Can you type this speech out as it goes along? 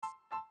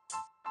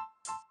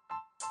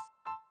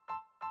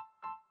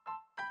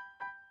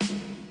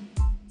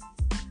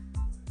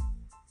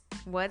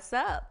What's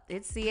up?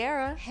 It's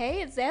Sierra.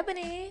 Hey, it's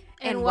Ebony.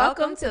 And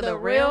welcome to the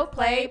Real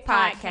Play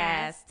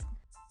Podcast.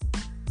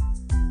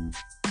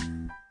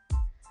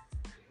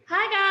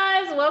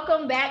 Hi, guys.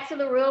 Welcome back to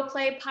the Real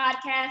Play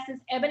Podcast.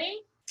 It's Ebony.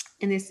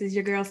 And this is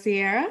your girl,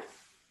 Sierra.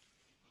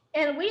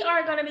 And we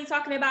are going to be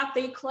talking about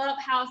the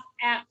Clubhouse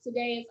app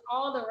today. It's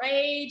all the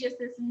rage. It's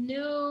this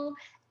new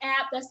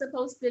app that's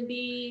supposed to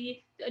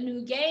be a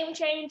new game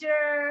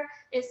changer.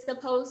 It's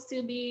supposed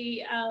to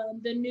be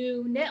the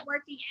new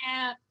networking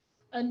app,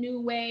 a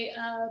new way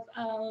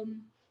of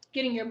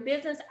getting your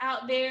business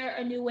out there,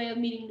 a new way of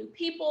meeting new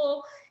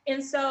people.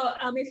 And so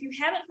if you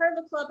haven't heard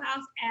of the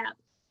Clubhouse app,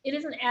 it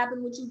is an app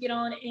in which you get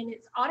on and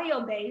it's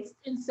audio based.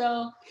 And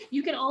so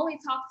you can only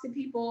talk to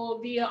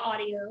people via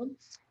audio.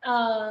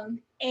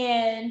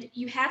 And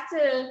you have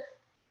to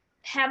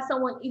have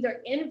someone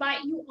either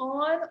invite you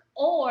on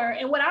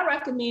and what I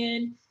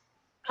recommend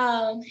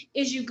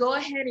is you go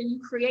ahead and you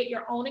create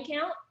your own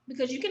account,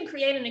 because you can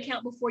create an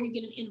account before you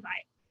get an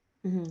invite.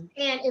 Mm-hmm.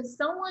 And if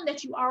someone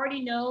that you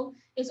already know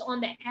is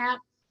on the app,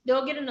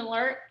 they'll get an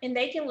alert and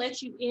they can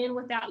let you in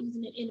without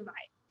using an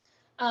invite.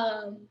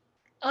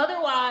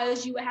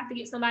 Otherwise, you would have to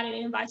get somebody to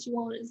invite you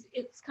on.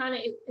 It's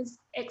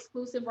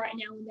exclusive right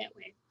now in that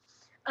way.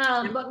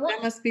 But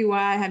that must be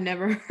why I have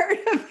never heard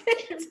of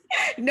it.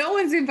 No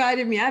one's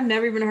invited me. I've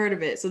never even heard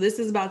of it. So this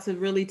is about to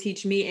really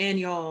teach me and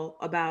y'all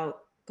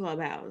about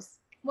Clubhouse.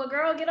 Well,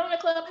 girl, get on the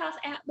Clubhouse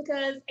app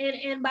because,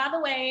 and by the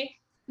way,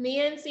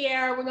 me and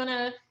Sierra, we're going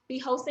to be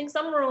hosting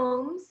some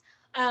rooms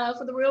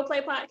for the Real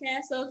Play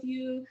Podcast. So if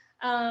you,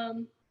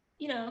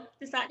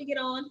 decide to get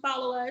on,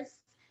 follow us.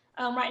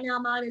 Right now,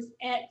 mine is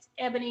at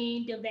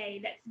Ebony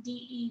Devay. That's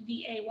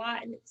Devay,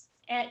 and it's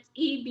at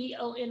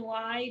EBONYDEVAY.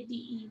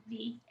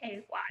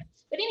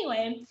 But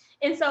anyway,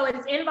 and so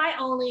it's invite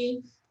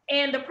only.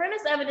 And the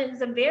premise of it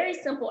is a very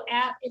simple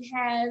app. It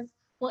has,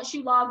 once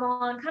you log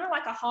on, kind of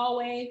like a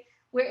hallway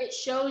where it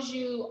shows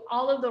you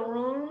all of the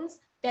rooms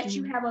that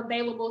you have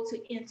available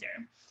to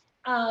enter.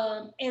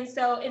 And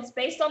so it's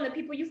based on the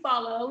people you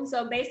follow.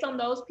 So based on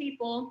those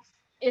people,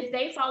 if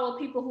they follow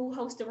people who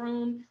host a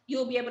room,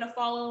 you'll be able to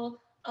follow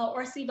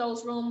or see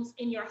those rooms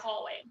in your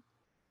hallway.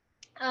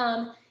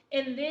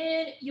 And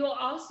then you'll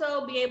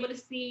also be able to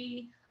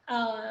see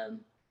a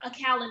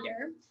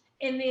calendar.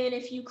 And then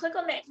if you click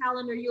on that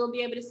calendar, you'll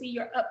be able to see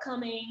your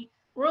upcoming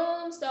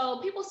rooms. So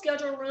people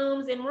schedule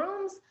rooms, and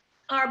rooms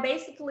are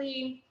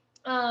basically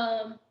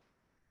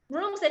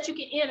rooms that you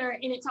can enter,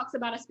 and it talks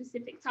about a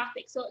specific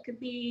topic. So it could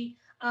be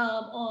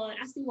I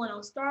see one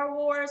on Star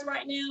Wars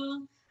right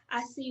now.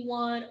 I see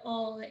one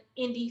on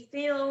indie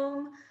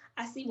film.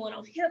 I see one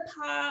on hip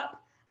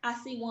hop. I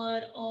see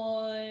one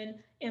on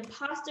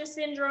imposter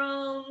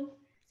syndrome.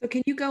 So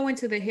can you go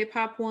into the hip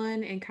hop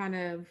one and kind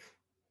of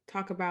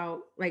talk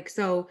about, like,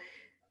 so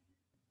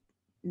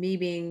me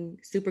being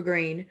super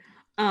green,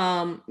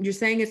 you're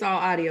saying it's all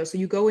audio. So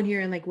you go in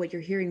here and like what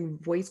you're hearing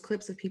voice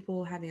clips of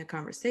people having a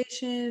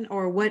conversation,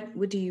 or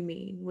what do you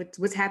mean?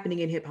 What's happening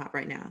in hip hop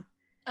right now?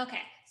 Okay.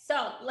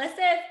 So let's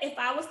say if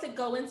I was to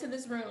go into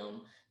this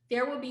room,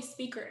 there will be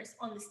speakers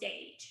on the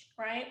stage,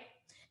 right?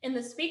 And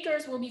the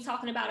speakers will be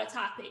talking about a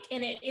topic.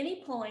 And at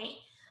any point,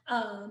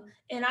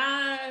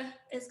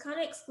 it's kind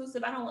of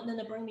exclusive. I don't want them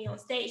to bring me on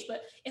stage,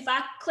 but if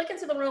I click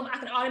into the room, I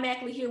can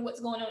automatically hear what's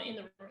going on in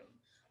the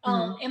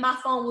room. And my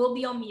phone will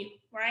be on mute,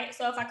 right?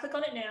 So if I click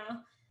on it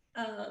now,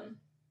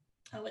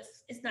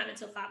 it's not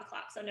until 5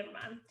 o'clock, so never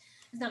mind.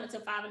 It's not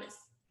until 5 and it's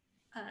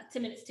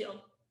 10 minutes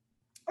till.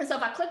 And so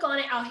if I click on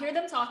it, I'll hear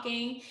them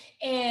talking,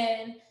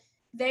 and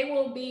there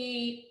will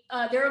be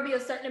a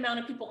certain amount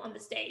of people on the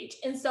stage.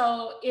 And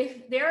so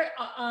if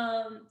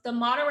the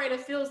moderator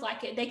feels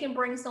like it, they can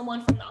bring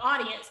someone from the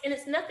audience, and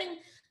it's nothing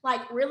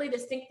like really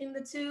distincting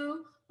the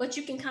two, but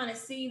you can kind of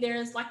see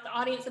there's like the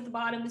audience at the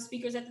bottom, the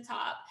speakers at the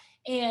top.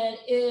 And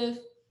if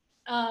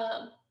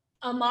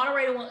a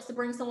moderator wants to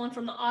bring someone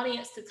from the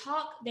audience to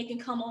talk, they can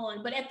come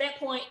on. But at that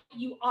point,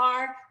 you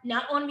are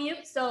not on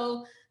mute.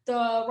 So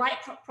the right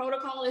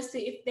protocol is to,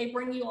 if they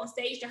bring you on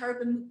stage, to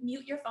hurry and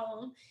mute your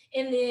phone.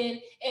 And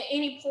then at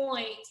any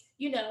point,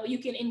 you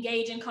can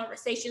engage in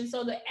conversation.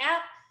 So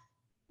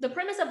the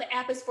premise of the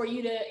app is for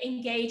you to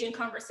engage in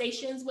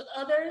conversations with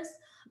others.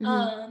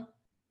 Mm-hmm.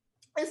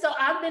 And so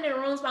I've been in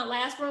rooms. My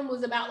last room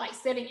was about like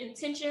setting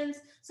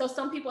intentions. So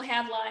some people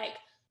have like,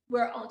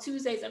 where on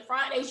Tuesdays and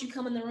Fridays, you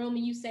come in the room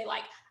and you say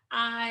like,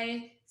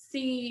 I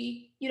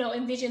see,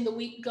 envision the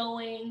week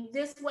going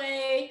this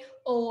way,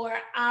 or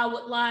I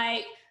would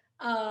like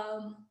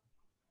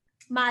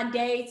my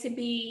day to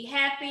be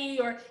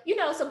happy, or,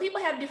 so people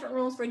have different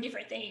rooms for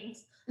different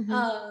things.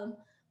 Mm-hmm.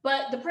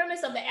 But the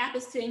premise of the app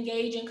is to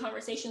engage in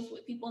conversations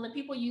with people, and the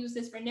people use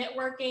this for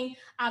networking.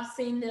 I've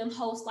seen them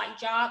host like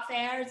job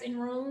fairs in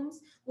rooms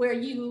where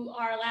you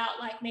are allowed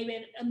like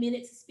maybe a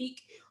minute to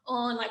speak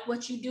on like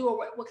what you do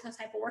or what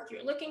type of work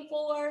you're looking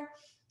for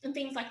and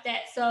things like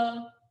that.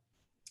 So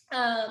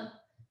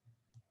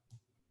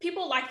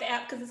people like the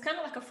app because it's kind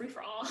of like a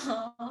free-for-all.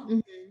 Mm-hmm.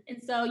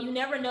 And so you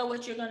never know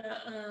what you're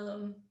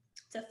gonna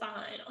to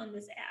find on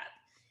this app.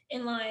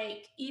 And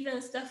like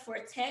even stuff for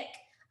tech,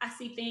 I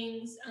see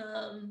things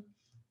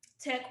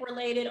tech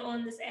related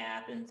on this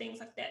app and things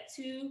like that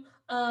too.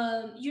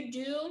 You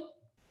do,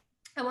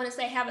 I want to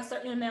say, have a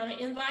certain amount of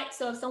invites.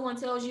 So if someone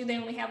tells you they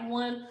only have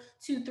 1,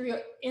 2, 3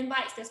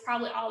 invites, that's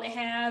probably all they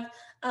have.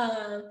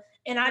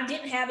 And I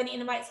didn't have any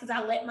invites because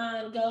I let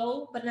mine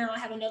go, but now I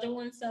have another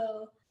one.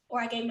 So,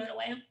 or I gave mine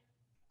away.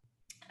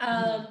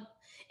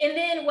 And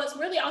then what's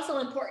really also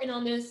important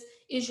on this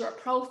is your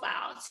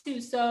profile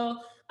too. So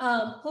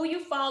who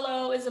you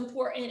follow is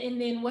important, and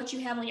then what you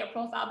have on your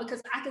profile,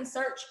 because I can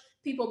search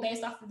people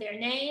based off of their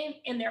name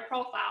and their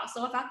profile.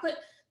 So if I put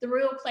the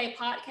Real Play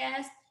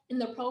Podcast in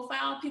the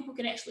profile, people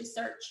can actually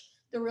search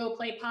the Real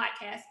Play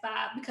Podcast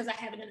because I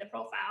have it in the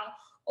profile.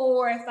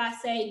 Or if I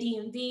say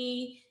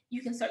DMV,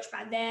 you can search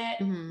by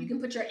that. You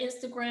can put your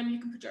Instagram, you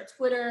can put your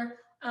Twitter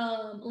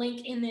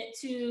link in it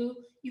too.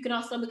 You can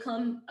also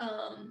become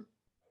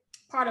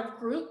part of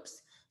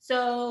groups.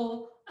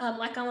 So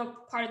like I'm a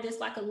part of this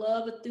like a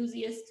love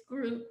enthusiast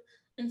group.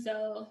 And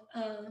so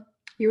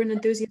you're an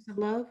enthusiast of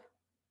love?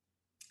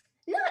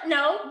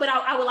 No, but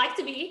I would like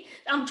to be.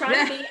 I'm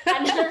trying to be.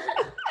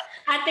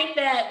 I think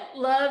that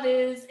love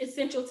is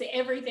essential to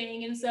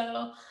everything. And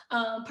so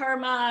per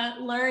my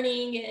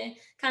learning and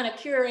kind of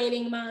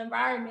curating my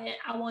environment,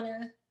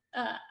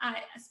 I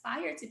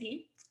aspire to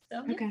be.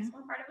 So yeah, that's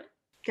one part of it.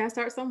 Gotta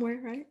start somewhere,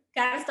 right?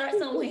 Gotta start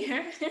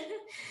somewhere.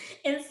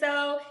 And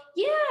so,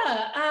 yeah,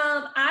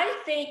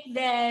 I think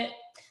that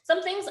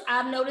some things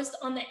I've noticed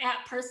on the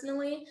app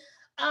personally,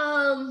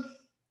 I'm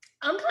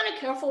kind of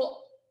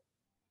careful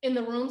in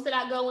the rooms that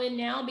I go in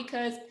now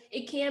because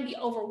it can be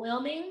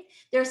overwhelming.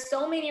 There's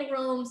so many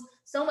rooms,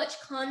 so much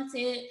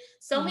content,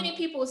 so many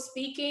people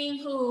speaking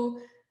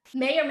who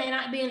may or may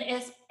not be an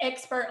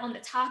expert on the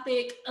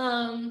topic.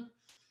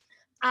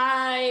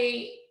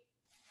 I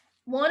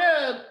want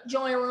to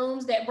join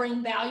rooms that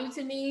bring value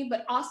to me,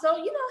 but also,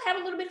 have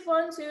a little bit of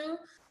fun too.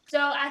 So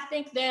I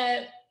think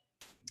that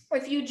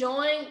if you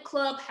join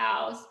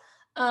Clubhouse,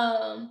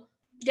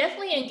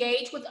 definitely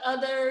engage with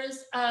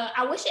others.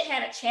 I wish it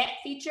had a chat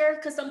feature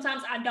because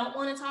sometimes I don't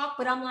want to talk,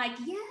 but I'm like,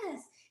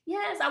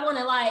 yes, I want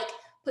to like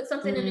put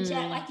something in the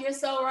chat like you're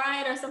so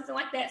right or something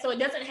like that. So it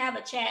doesn't have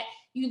a chat.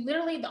 You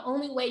literally, the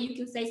only way you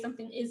can say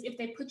something is if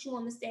they put you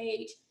on the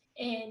stage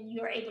and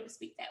you're able to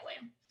speak that way.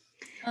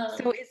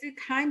 So is it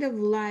kind of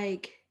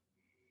like,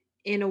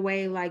 in a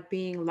way, like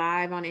being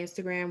live on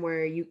Instagram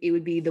where it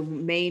would be the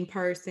main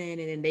person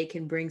and then they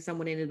can bring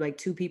someone in and like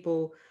two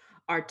people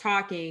are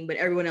talking, but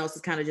everyone else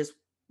is kind of just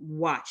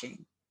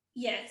watching?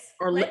 Yes.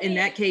 Or in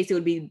that case, it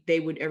would be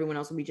everyone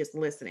else would be just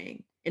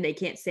listening and they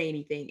can't say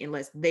anything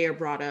unless they're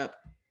brought up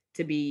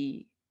to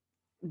be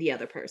the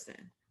other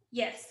person.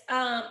 Yes.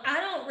 I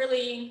don't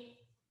really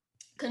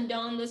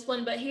condone this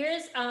one, but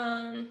here's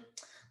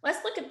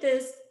let's look at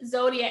this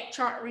zodiac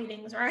chart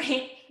readings,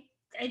 right?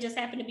 It just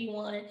happened to be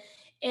one.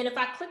 And if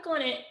I click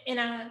on it and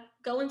I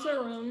go into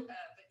a room,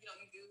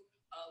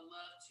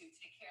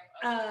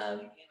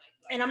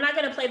 and I'm not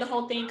going to play the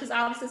whole thing because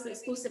obviously it's an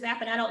exclusive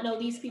app and I don't know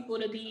these people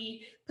to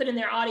be putting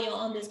their audio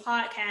on this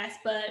podcast,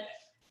 but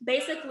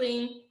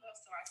basically,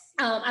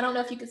 I don't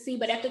know if you can see,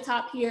 but at the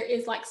top here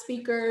is like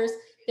speakers.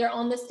 They're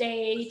on the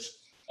stage.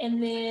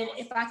 And then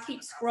if I keep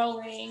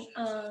scrolling,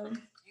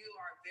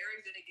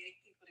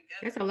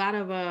 that's a lot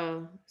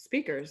of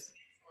speakers.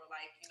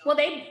 Well,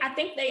 I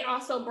think they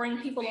also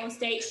bring people on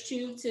stage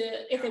too,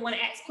 if they want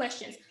to ask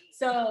questions.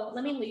 So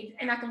let me leave,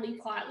 and I can leave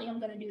quietly.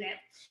 I'm going to do that.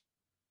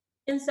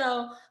 And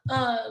so,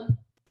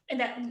 and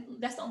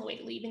that's the only way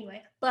to leave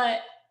anyway.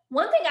 But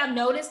one thing I've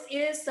noticed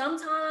is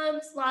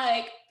sometimes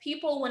like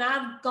people, when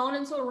I've gone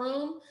into a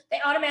room, they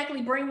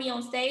automatically bring me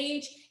on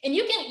stage, and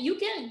you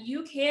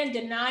can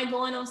deny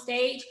going on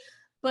stage,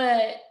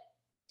 but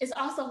it's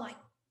also like,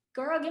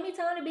 girl, give me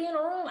time to be in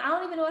a room. I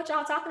don't even know what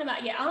y'all talking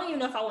about yet. I don't even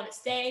know if I want to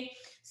stay.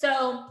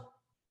 So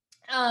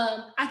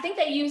I think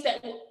they use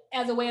that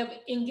as a way of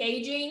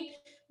engaging,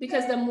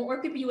 because the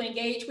more people you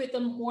engage with, the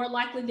more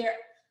likely they're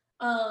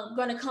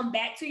going to come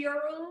back to your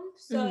room.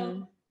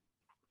 So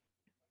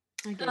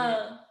I get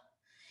it.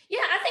 Yeah,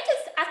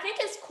 I think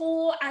it's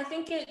cool. I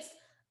think it's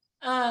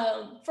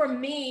for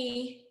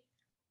me,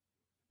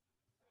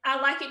 I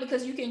like it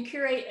because you can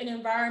curate an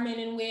environment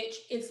in which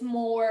it's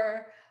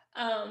more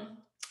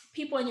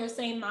people in your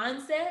same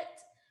mindset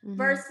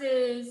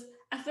versus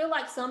I feel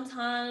like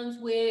sometimes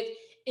with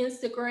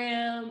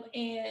Instagram,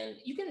 and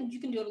you can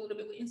do it a little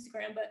bit with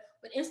Instagram, but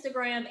with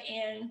Instagram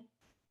and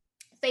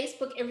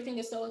Facebook, everything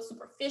is so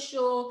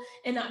superficial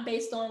and not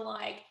based on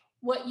like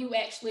what you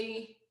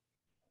actually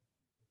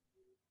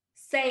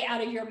say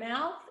out of your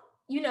mouth,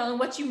 and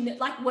what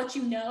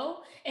you know.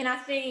 And I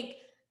think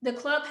the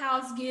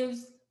Clubhouse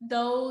gives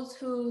those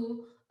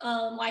who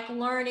like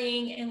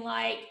learning and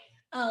like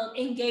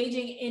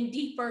engaging in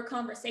deeper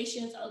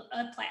conversations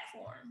a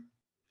platform.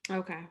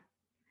 Okay.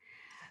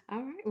 All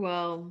right.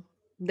 Well,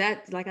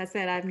 that, like I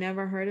said, I've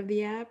never heard of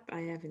the app. I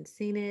haven't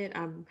seen it.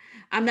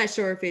 I'm not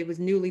sure if it was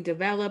newly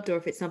developed or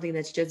if it's something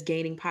that's just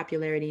gaining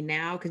popularity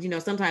now.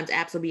 Because sometimes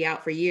apps will be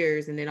out for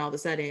years and then all of a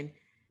sudden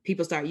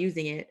people start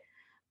using it.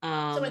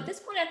 So at this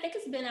point, I think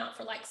it's been out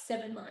for like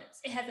 7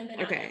 months. It hasn't been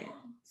out that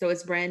long. So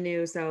it's brand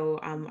new. So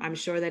I'm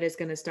sure that it's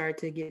going to start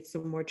to get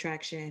some more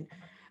traction.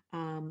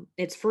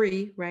 It's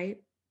free, right?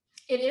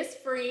 It is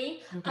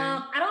free. Okay.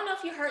 I don't know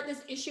if you heard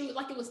this issue,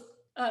 like it was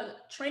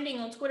trending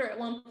on Twitter at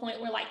one point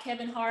where like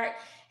Kevin Hart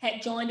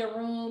had joined a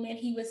room and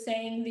he was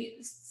saying the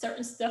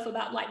certain stuff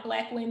about like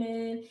Black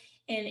women,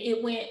 and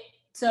it went.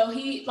 So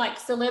he like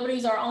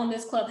celebrities are on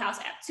this Clubhouse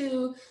app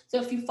too.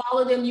 So if you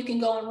follow them, you can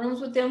go in rooms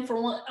with them.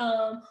 For one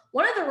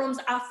of the rooms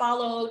I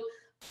followed,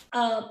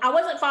 I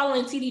wasn't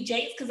following TD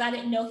Jakes because I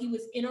didn't know he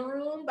was in a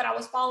room, but I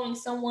was following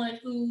someone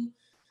who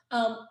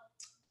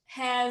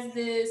has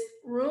this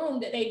room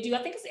that they do.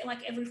 I think it's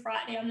like every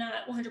Friday. I'm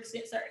not 100%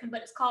 certain,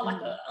 but it's called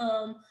like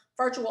a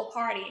virtual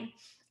party.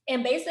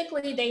 And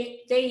basically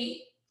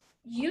they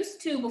used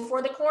to,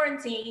 before the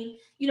quarantine,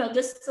 you know,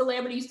 this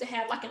celebrity used to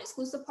have like an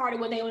exclusive party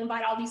where they would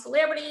invite all these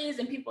celebrities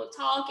and people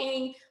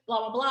talking, blah,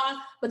 blah,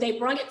 blah. But they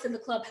brought it to the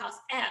Clubhouse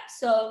app.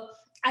 So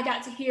I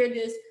got to hear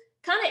this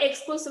kind of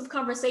exclusive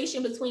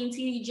conversation between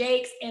TD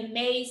Jakes and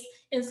Mace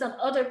and some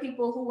other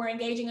people who were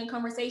engaging in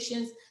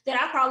conversations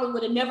that I probably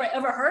would have never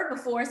ever heard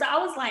before. So I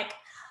was like,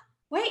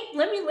 wait,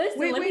 let me listen.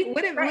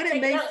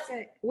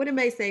 What did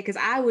Mace say? Because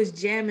I was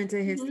jamming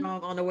to his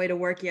song on the way to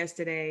work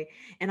yesterday,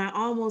 and I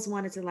almost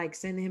wanted to like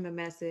send him a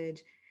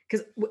message.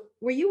 Because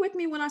were you with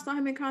me when I saw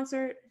him in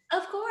concert?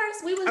 Of course,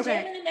 we was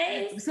jamming in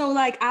Mace. So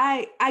like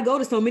I go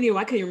to so many of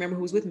them, I couldn't remember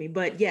who was with me,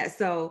 but yeah.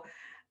 So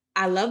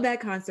I love that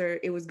concert.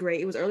 It was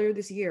great. It was earlier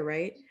this year,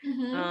 right?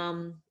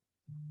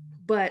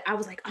 But I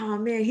was like, oh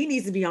man, he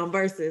needs to be on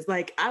Versus.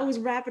 Like I was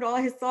rapping all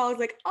his songs,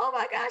 like, oh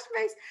my gosh,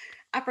 Mace.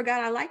 I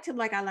forgot I liked him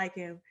like I like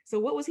him. So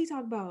what was he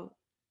talking about?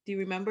 Do you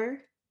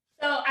remember?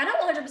 So I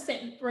don't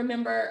 100%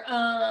 remember,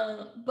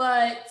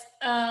 but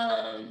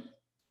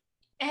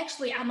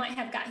actually I might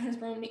have gotten his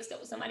room mixed up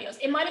with somebody else.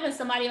 It might have been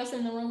somebody else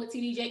in the room with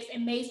TD Jakes,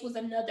 and Mace was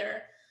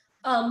another.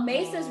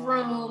 Mace's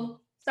room,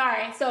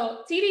 sorry.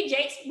 So TD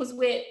Jakes was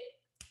with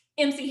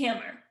MC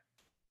Hammer.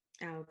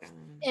 Oh, God.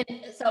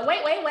 And so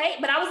wait,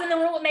 but I was in the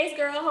room with Mace,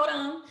 girl, hold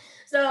on.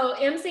 So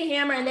MC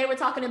Hammer, and they were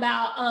talking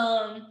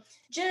about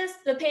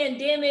just the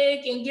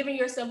pandemic and giving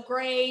yourself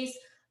grace,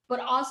 but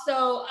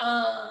also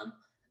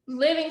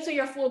living to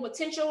your full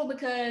potential,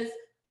 because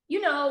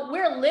you know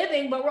we're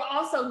living but we're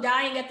also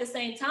dying at the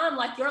same time.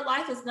 Like your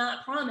life is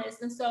not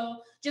promised, and so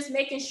just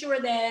making sure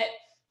that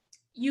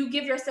you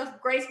give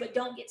yourself grace but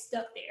don't get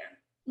stuck there.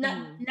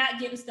 Not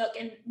getting stuck,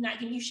 and not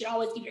getting, you should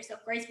always give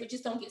yourself grace, but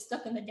just don't get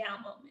stuck in the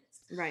down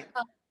moments. Right.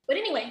 But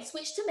anyway,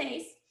 switch to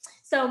Mace.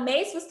 So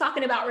Mace was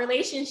talking about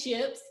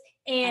relationships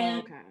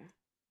and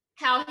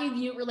how he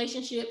viewed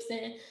relationships,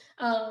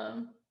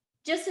 and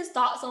just his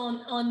thoughts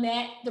on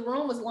that. The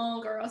room was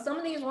long, girl. Some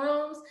of these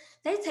rooms,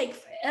 they take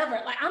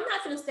forever. Like I'm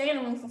not gonna stay in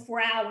a room for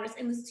 4 hours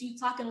and listen to you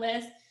talking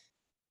less.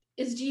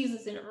 It's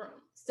Jesus in the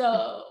room.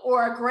 So,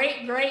 or a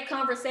great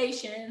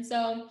conversation.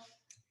 So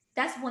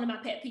that's one of my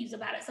pet peeves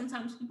about it.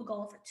 Sometimes people go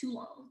on for too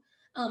long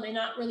and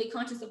not really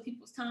conscious of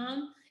people's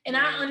time. And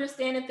I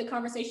understand if the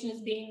conversation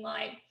is being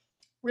like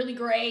really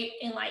great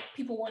and like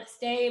people want to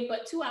stay,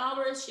 but 2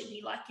 hours should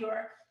be like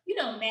your, you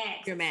know,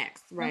 max. Your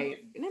max, right.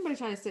 And everybody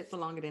trying to sit for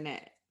longer than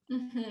that.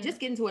 Just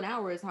getting to an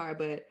hour is hard,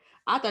 but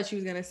I thought she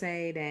was going to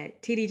say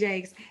that TD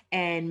Jakes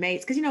and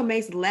Mace, because you know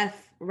Mace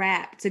left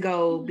rap to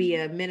go be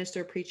a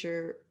minister,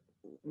 preacher,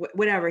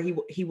 whatever he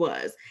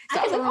was. So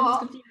I was like, oh,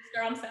 confused,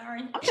 girl, I'm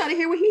sorry. I'm trying to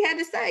hear what he had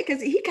to say,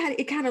 because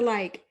it kind of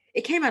like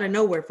it came out of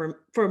nowhere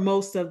for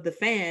most of the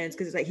fans,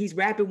 because it's like he's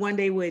rapping one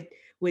day with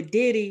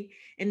Diddy,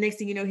 and next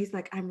thing you know he's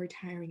like, I'm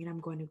retiring and I'm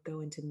going to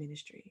go into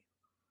ministry.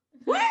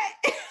 What?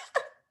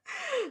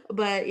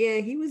 But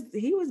yeah, he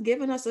was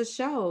giving us a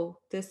show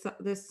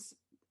this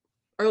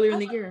earlier in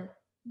the year.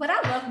 But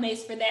I love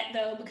Mace for that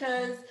though,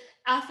 because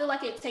I feel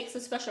like it takes a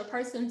special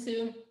person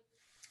to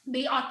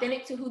be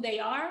authentic to who they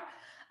are.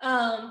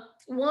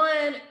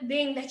 One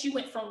being that you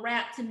went from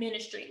rap to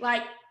ministry.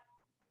 Like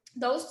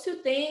those two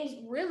things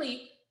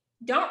really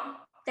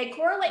they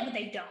correlate, but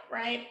they don't,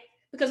 right?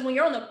 Because when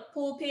you're on the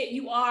pulpit,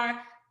 you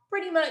are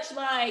pretty much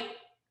like,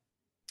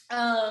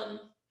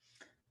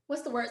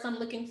 what's the words I'm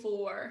looking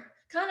for?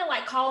 Kind of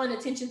like calling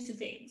attention to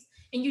things.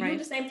 And you do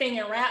the same thing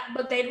in rap,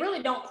 but they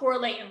really don't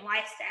correlate in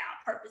lifestyle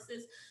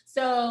purposes.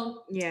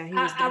 So yeah, he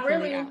was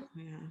definitely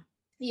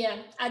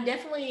I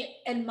definitely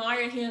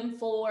admire him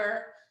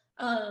for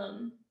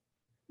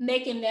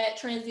making that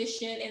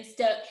transition and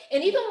stuff.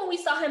 And even when we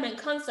saw him in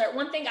concert,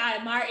 one thing I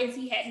admire is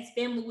he had his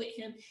family with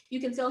him.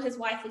 You can tell his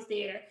wife was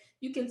there.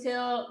 You can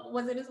tell,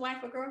 was it his wife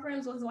or girlfriend?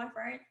 It was his wife,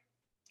 right?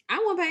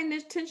 I wasn't paying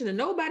attention to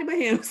nobody but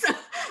him. So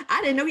I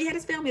didn't know he had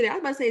his family there. I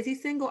was about to say, is he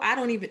single? I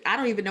don't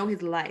even know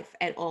his life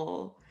at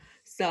all.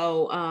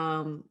 So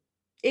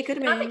it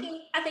could have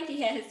been. I think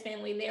he had his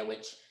family there,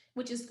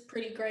 which is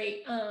pretty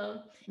great.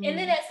 And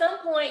then at some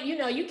point, you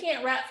know, you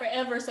can't rap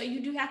forever, so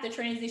you do have to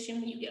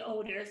transition when you get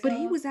older. So. But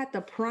he was at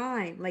the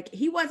prime. Like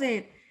he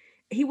wasn't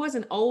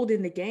old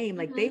in the game.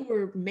 Like they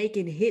were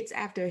making hits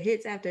after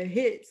hits after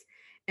hits,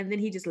 and then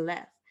he just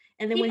left.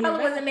 And then he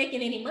probably wasn't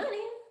making any money.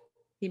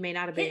 He may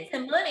not have been. Hits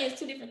and money is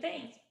two different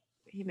things.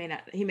 he may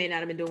not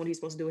have been doing what he's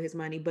supposed to do with his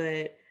money,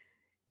 but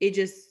it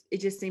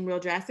just seemed real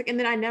drastic. And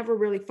then I never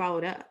really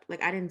followed up.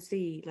 Like I didn't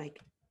see like,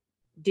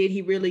 did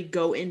he really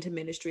go into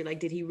ministry?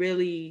 Like, did he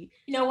really?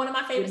 You know, one of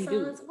my favorite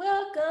songs,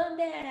 "Welcome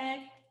Back."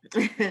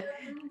 Welcome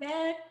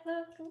back,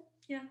 welcome.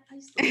 Yeah, I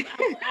used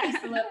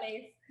to love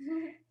Mace.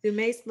 Do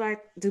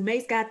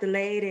Mace got the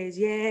ladies?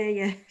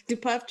 Yeah. Do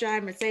Puff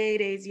drive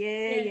Mercedes?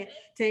 Yeah.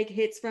 Take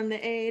hits from the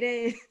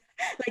 80s.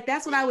 Like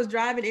that's what I was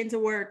driving into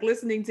work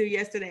listening to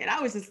yesterday. And I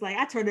was just like,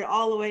 I turned it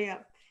all the way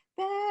up.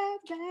 Bad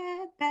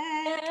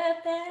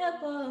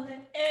boy.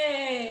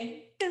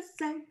 Hey. It's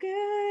so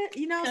good.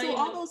 You know, so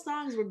all those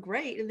songs were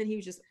great. And then he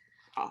was just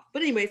off.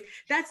 But anyways,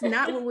 that's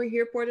not what we're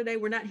here for today.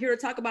 We're not here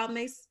to talk about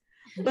Mace.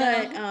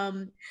 But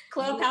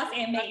Clubhouse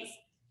and Mace.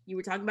 You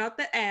were talking about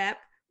the app,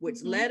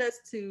 which led us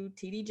to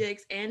TD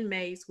Jakes and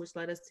Mace, which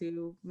led us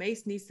to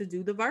Mace needs to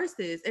do the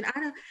verses. And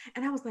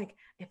I was like,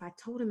 if I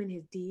told him in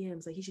his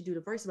DMs like he should do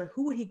the verses, but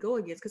who would he go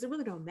against? Because it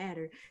really don't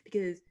matter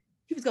because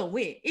he was gonna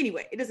win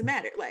anyway. It doesn't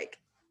matter. Like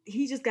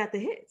he just got the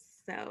hits.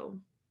 So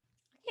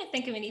I can't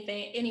think of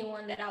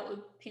anyone that I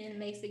would pin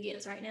Mace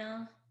against right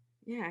now.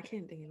 Yeah, I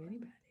can't think of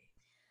anybody.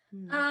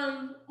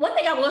 One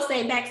thing I will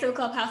say back to the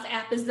Clubhouse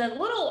app is the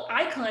little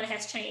icon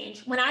has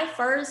changed. When I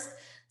first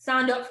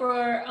signed up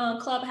for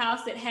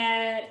Clubhouse, it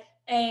had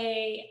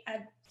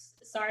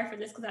sorry for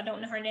this because I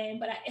don't know her name,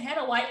 but it had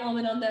a white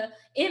woman on the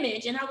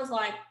image, and I was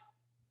like,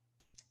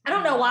 I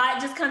don't know why,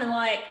 it just kind of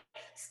like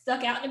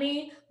stuck out to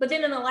me. But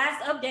then in the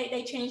last update,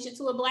 they changed it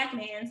to a black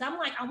man. So I'm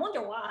like, I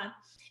wonder why.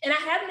 And I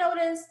have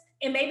noticed,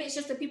 and maybe it's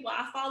just the people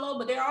I follow,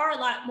 but there are a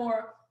lot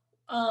more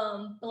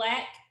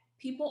black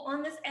people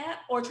on this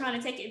app or trying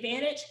to take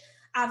advantage.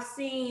 I've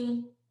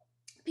seen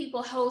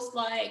people host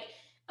like,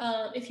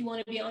 if you want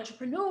to be an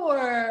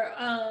entrepreneur,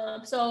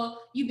 so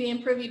you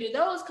being privy to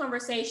those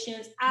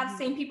conversations. I've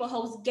seen people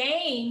host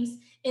games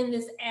in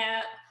this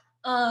app.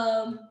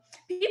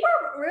 People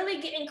are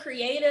really getting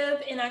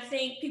creative, and I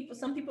think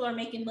some people are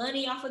making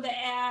money off of the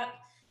app,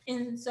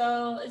 and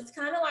so it's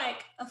kind of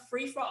like a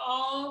free for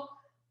all.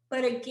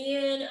 But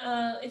again,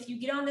 if you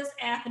get on this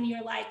app and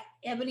you're like,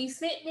 Ebony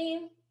sent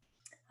me,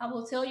 I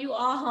will tell you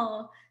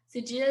all to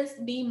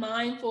just be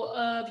mindful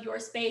of your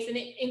space, and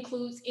it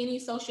includes any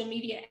social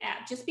media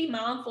app. Just be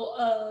mindful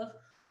of,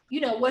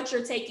 what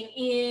you're taking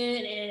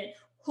in and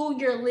who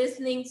you're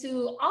listening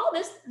to. All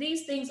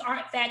these things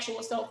aren't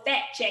factual, so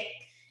fact check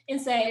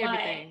and say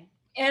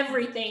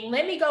everything.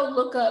 Let me go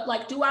look up,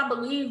 like, do I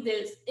believe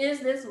this? Is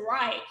this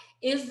right?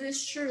 Is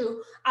this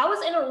true? I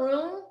was in a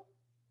room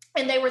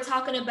and they were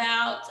talking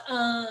about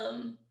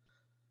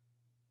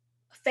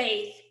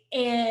faith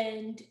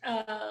and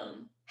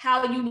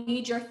how you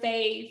need your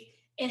faith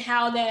and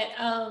how that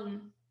I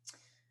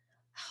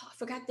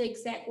forgot the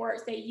exact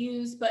words they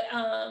used, but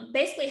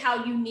basically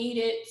how you need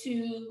it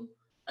to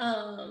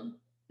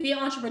be an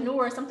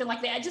entrepreneur or something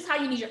like that, just how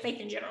you need your faith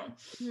in general.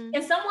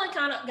 And someone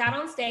kind of got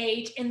on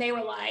stage and they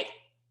were like,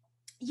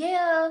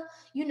 and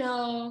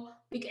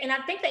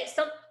I think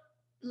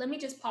let me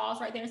just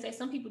pause right there and say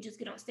some people just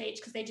get on stage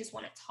because they just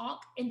want to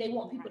talk and they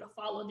want people to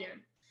follow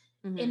them.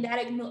 And that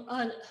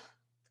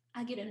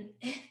I get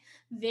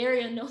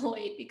very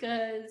annoyed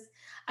because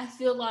I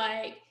feel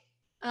like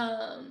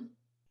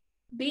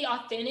be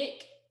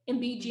authentic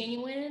and be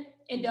genuine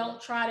and don't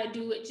try to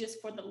do it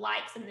just for the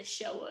likes and the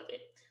show of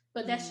it.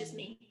 But that's just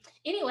me.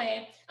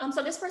 Anyway,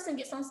 so this person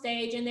gets on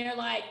stage and they're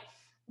like,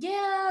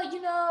 I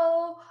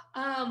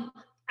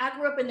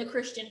grew up in the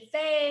Christian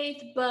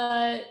faith,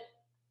 but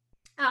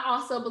I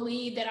also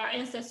believe that our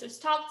ancestors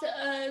talked to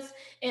us,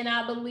 and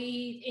I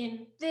believe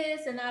in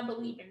this, and I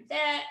believe in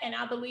that, and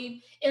I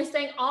believe in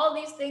saying all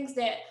these things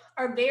that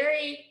are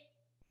very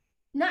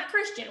not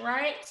Christian,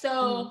 right?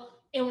 So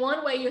in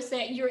one way, you're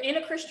saying you're in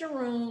a Christian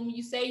room,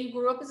 you say you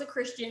grew up as a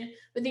Christian,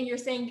 but then you're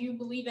saying you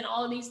believe in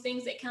all of these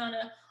things that kind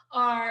of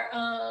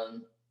are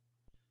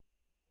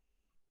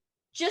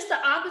just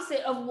the opposite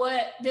of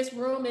what this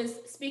room is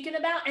speaking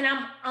about. And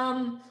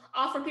I'm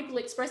offering people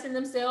expressing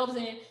themselves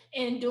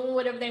and doing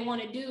whatever they want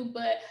to do.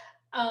 But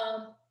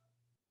I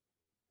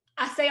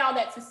say all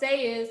that to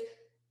say is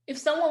if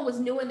someone was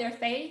new in their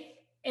faith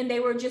and they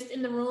were just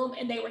in the room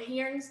and they were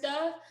hearing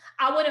stuff,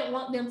 I wouldn't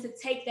want them to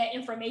take that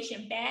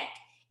information back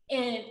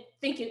and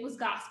think it was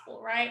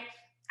gospel, right?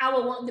 I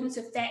would want them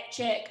to fact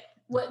check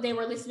what they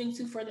were listening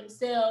to for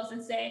themselves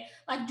and say,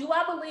 like, do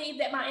I believe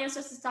that my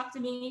ancestors talked to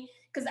me?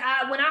 Because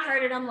when I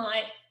heard it, I'm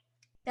like,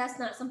 that's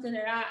not something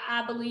that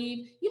I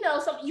believe.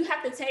 So you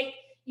have to take,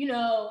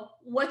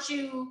 what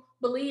you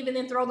believe and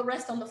then throw the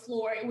rest on the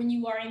floor when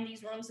you are in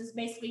these rooms is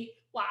basically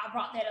why I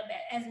brought that up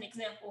as an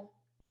example.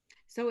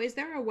 So is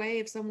there a way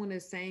if someone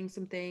is saying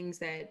some things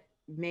that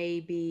may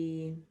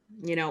be,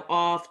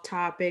 off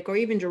topic or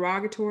even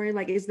derogatory,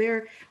 like, is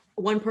there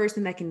one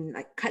person that can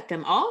like cut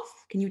them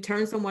off? Can you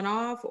turn someone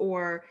off,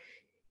 or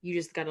you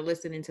just got to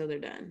listen until they're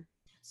done?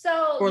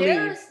 So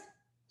there's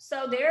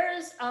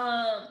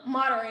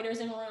moderators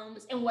in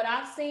rooms, and what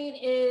I've seen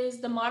is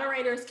the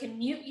moderators can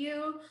mute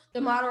you,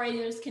 the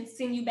moderators can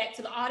send you back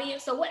to the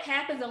audience. So what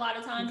happens a lot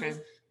of times is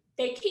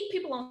they keep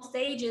people on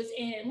stages,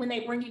 and when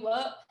they bring you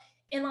up,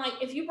 And like,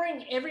 if you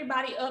bring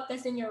everybody up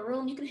that's in your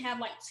room, you can have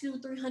like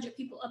 200-300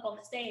 people up on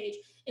the stage.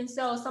 And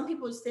so some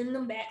people send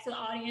them back to the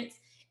audience.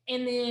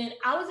 And then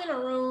I was in a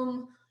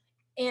room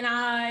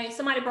and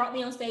somebody brought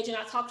me on stage and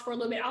I talked for a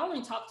little bit. I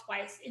only talked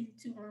twice in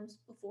 2 rooms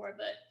before,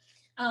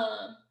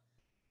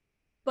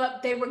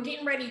 but they were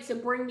getting ready to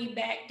bring me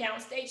back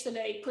downstage. So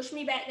they pushed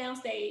me back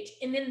downstage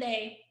and then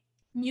they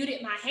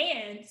muted my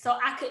hand so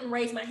I couldn't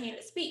raise my hand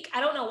to speak. I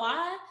don't know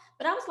why,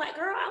 but I was like,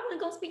 girl, I wasn't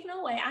gonna speak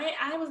no way.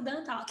 I was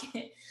done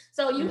talking.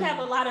 So you have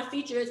a lot of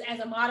features as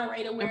a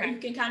moderator where you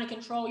can kind of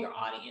control your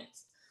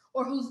audience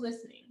or who's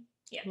listening.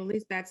 Yeah. Well, at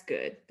least that's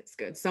good. That's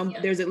good.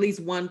 There's at least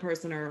one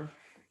person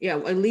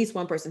at least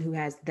one person who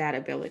has that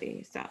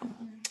ability. So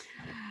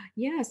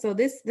yeah, so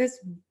this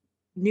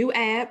new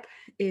app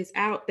is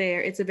out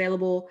there. It's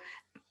available.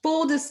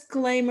 Full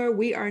disclaimer,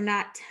 we are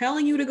not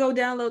telling you to go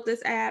download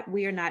this app.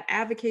 We are not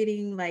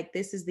advocating like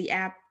this is the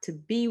app to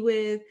be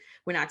with.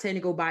 We're not telling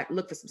you to go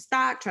look for some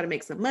stock, try to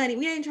make some money.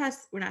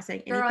 We're not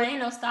saying anything. Girl, ain't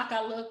no stock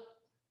I look.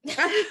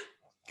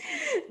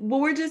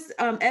 Well, we're just,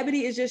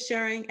 Ebony is just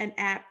sharing an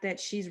app that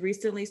she's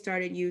recently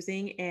started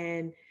using,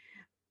 and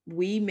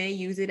we may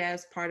use it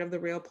as part of the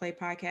Real Play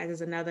podcast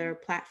as another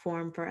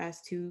platform for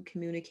us to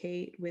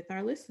communicate with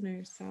our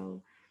listeners.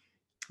 So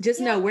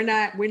just know we're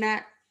not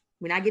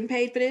getting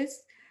paid for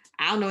this.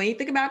 I don't know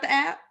anything about the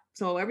app.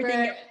 So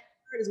everything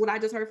is what I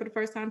just heard for the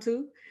first time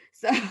too.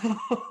 So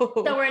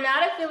we're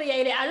not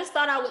affiliated. I just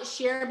thought I would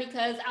share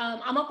because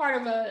I'm a part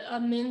of a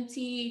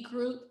mentee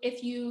group.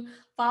 If you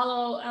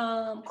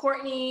follow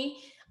Courtney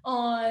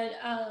on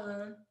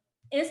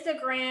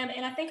Instagram,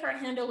 and I think her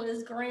handle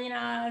is Green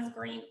Eyes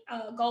Green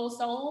Gold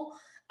Soul.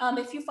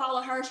 If you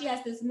follow her, she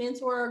has this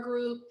mentor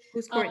group.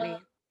 Who's Courtney?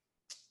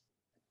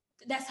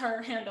 That's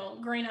her handle,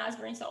 Green Eyes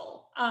Green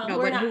Soul.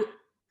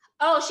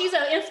 Oh, she's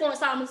an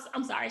influencer.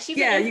 I'm sorry. She's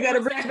you got to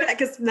bring it back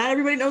because not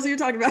everybody knows who you're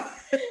talking about.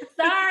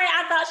 Sorry,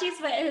 I thought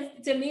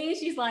to me,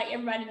 she's like,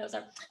 everybody knows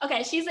her.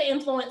 Okay, she's an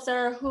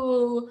influencer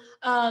who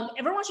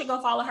everyone should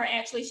go follow her,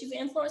 actually. She's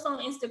an influencer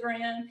on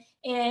Instagram,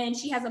 and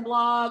she has a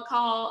blog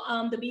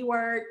called The B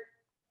Word,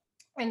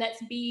 and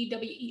that's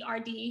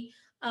BWERD.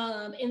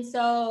 And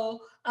so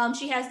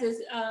she has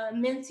this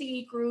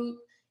mentee group,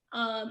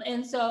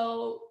 and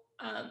so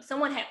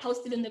someone had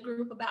posted in the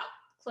group about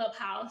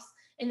Clubhouse.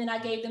 And then I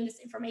gave them this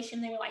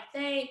information. They were like,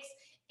 thanks.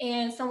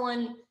 And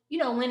someone,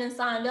 went and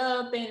signed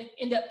up and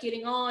ended up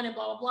getting on and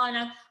blah, blah, blah. And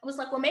I was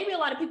like, well, maybe a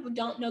lot of people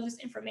don't know this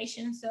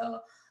information. So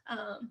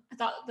I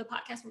thought the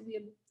podcast would be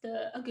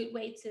a good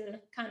way to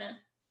kind of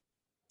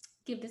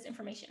give this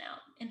information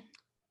out. And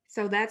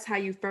so that's how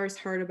you first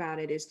heard about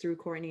it, is through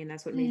Courtney, and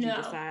that's what made you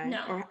decide?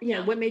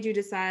 What made you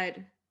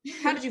decide?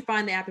 How did you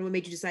find the app, and what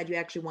made you decide you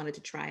actually wanted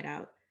to try it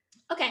out?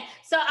 Okay,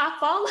 so I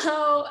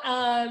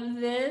follow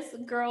this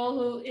girl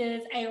who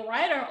is a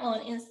writer on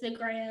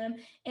Instagram,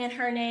 and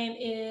her name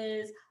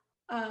is,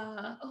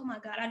 oh my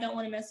God, I don't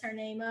want to mess her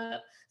name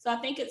up. So I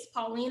think it's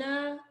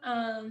Paulina.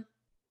 And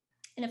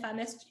if I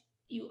messed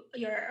your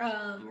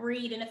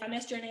read, and if I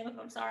messed your name up,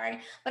 I'm sorry.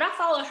 But I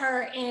follow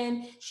her,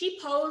 and she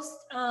posts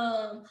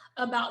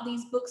about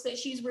these books that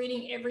she's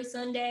reading every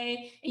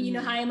Sunday. And you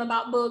know how I am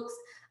about books.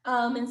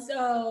 And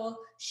so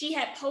she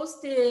had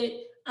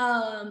posted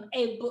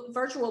a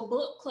virtual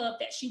book club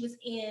that she was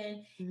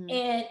in.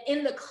 And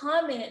in the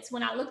comments,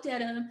 when I looked at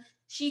them,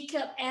 she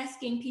kept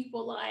asking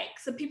people, like,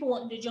 some people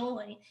wanted to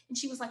join. And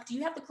she was like, do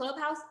you have the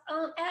Clubhouse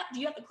app? Do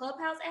you have the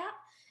Clubhouse app?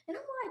 And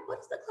I'm like, what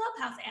is the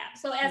Clubhouse app?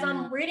 So as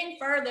I'm reading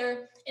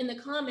further in the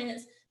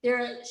comments,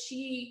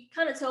 she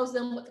kind of tells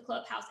them what the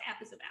Clubhouse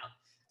app is about.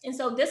 And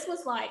so this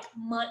was like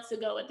months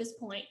ago at this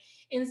point.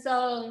 And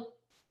so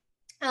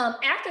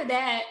after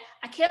that,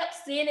 I kept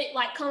seeing it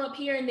like come up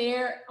here and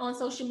there on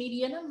social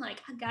media. And I'm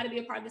like, I got to be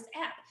a part of this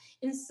app.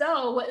 And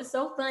so what is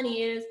so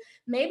funny is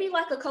maybe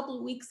like a couple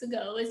of weeks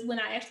ago is when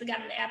I actually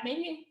got in the app.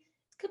 Maybe it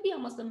could be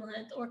almost a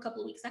month or a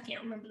couple of weeks. I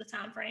can't remember the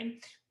time frame.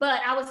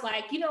 But I was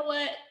like, you know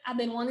what? I've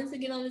been wanting to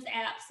get on this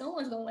app.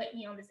 Someone's going to let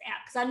me on this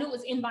app, because I knew it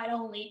was invite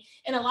only.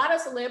 And a lot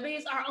of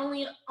celebrities are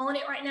only on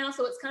it right now.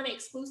 So it's kind of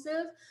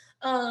exclusive.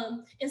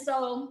 And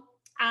so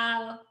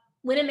I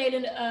went and made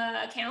an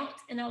account,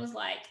 and I was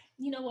like,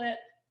 you know what?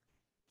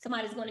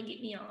 Somebody's going to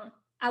get me on.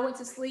 I went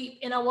to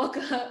sleep and I woke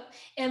up,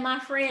 and my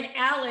friend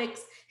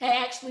Alex had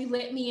actually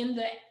let me in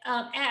the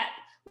app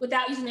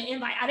without using the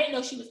invite. I didn't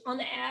know she was on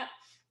the app,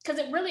 because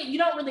you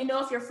don't really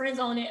know if your friend's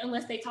on it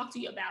unless they talk to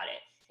you about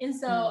it. And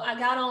so I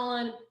got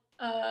on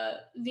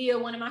via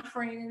one of my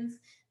friends.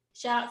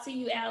 Shout out to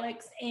you,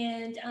 Alex.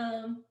 And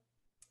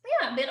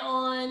I've been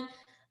on,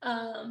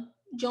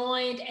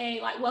 joined a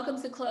welcome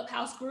to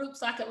Clubhouse group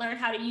so I could learn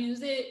how to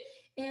use it,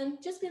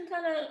 and just been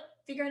kind of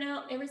figuring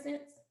out ever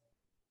since.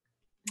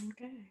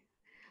 Okay.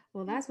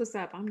 Well, that's what's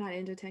up. I'm not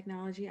into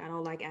technology. I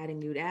don't like adding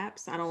new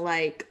apps. I don't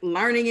like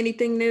learning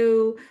anything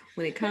new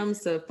when it comes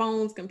to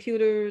phones,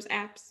 computers,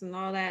 apps, and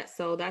all that.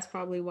 So that's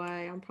probably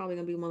why I'm probably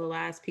going to be one of the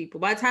last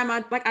people. By the time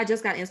I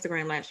just got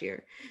Instagram last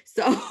year.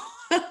 So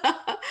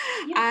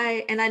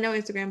I know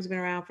Instagram's been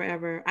around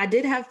forever. I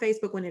did have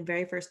Facebook when it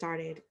very first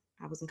started.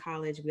 I was in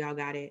college. We all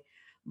got it.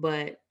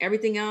 But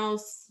everything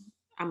else,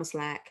 I'm a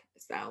slack.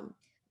 So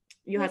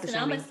you'll have to Listen,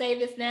 show I'm me. gonna say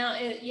this now.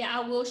 Yeah,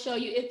 I will show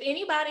you. If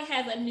anybody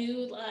has a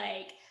new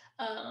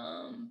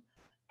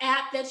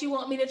app that you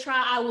want me to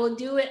try, I will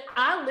do it.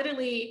 I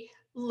literally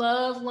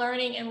love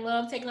learning and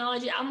love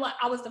technology.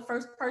 I was the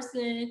first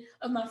person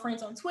of my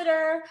friends on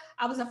Twitter.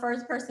 I was the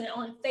first person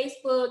on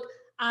Facebook.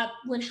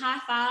 When High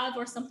Five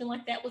or something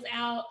like that was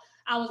out,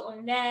 I was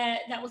on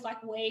that. That was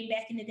like way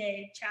back in the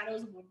day.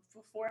 Child, it was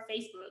before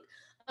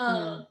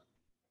Facebook.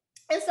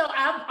 And so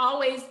I've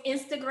always,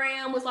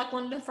 Instagram was like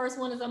one of the first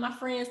ones of my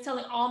friends,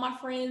 telling all my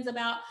friends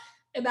about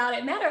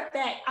it. Matter of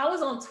fact, I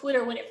was on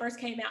Twitter when it first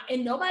came out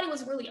and nobody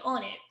was really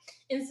on it.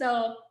 And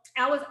so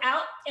I was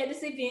out at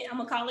this event. I'm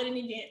gonna call it an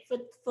event for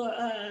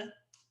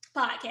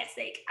podcast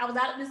sake. I was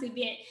out at this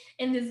event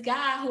and this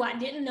guy who I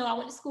didn't know I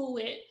went to school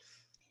with,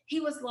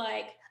 he was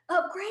like,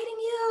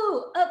 upgrading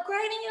you. And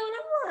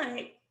I'm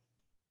like,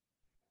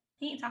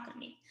 he ain't talking to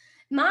me.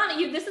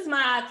 Mind you, this is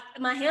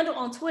my handle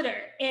on Twitter.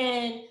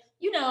 And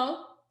you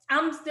know,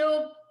 I'm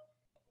still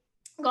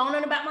going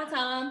on about my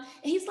time.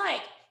 And he's like,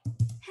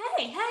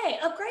 hey,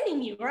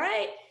 upgrading you,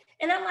 right?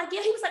 And I'm like,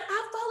 yeah. He was like,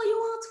 I follow you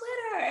on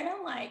Twitter. And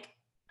I'm like,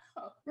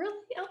 oh, really?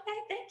 Okay,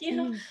 thank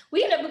you.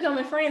 We ended up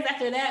becoming friends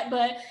after that,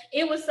 but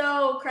it was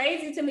so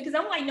crazy to me because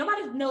I'm like,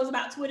 nobody knows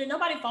about Twitter.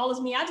 Nobody follows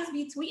me. I just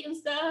be tweeting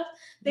stuff,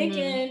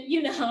 thinking,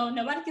 you know,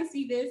 nobody can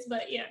see this,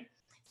 but yeah.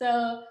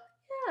 So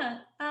yeah,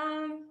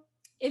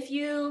 if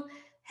you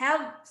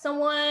have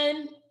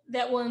someone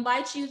that will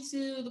invite you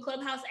to the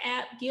Clubhouse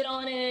app, get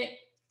on it,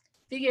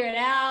 figure it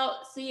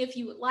out, see if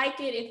you would like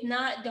it. If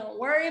not, don't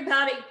worry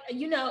about it.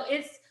 You know,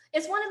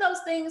 it's one of those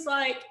things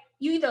like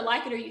you either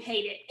like it or you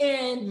hate it.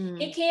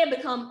 And it can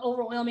become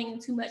overwhelming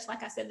and too much,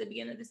 like I said at the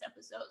beginning of this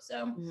episode.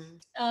 So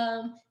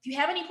if you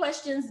have any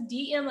questions,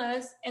 DM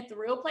us at The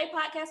Real Play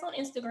Podcast on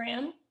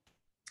Instagram.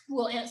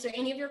 We'll answer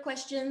any of your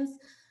questions.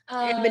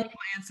 Ebony will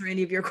answer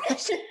any of your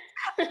questions.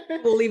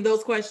 We'll leave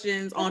those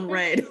questions on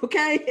red,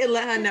 okay? And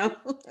let her know.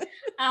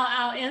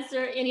 I'll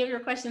answer any of your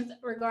questions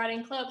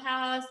regarding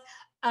Clubhouse.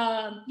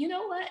 You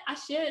know what? I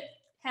should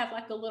have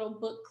like a little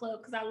book club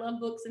because I love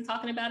books and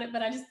talking about it,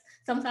 but I just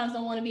sometimes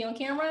don't want to be on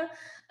camera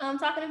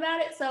talking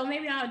about it. So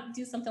maybe I'll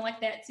do something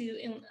like that too.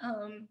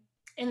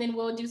 And then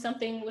we'll do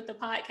something with the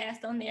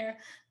podcast on there.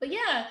 But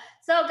yeah,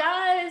 so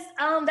guys,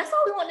 that's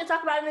all we wanted to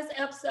talk about in this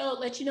episode.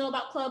 Let you know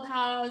about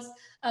Clubhouse,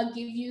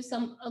 give you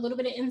a little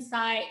bit of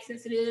insight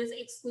since it is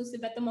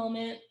exclusive at the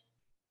moment.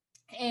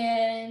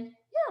 And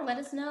yeah, let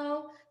us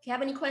know if you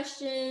have any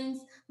questions,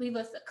 leave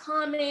us a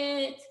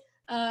comment.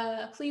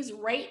 Please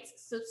rate,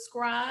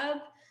 subscribe,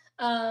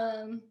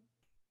 and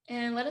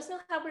let us know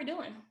how we're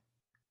doing.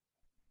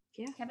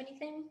 Yeah. Have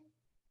anything?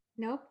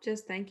 Nope.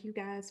 Just thank you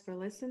guys for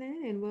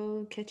listening, and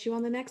we'll catch you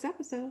on the next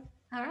episode.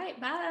 All right.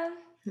 Bye.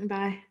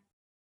 Bye.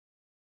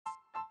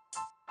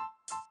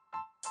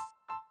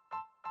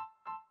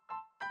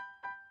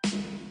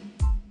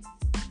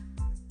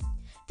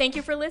 Thank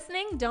you for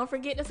listening. Don't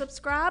forget to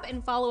subscribe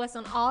and follow us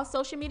on all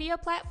social media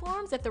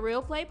platforms at The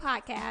Real Play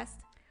Podcast.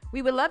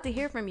 We would love to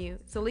hear from you,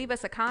 so leave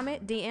us a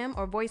comment, DM,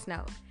 or voice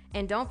note.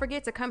 And don't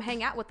forget to come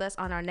hang out with us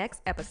on our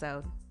next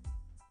episode.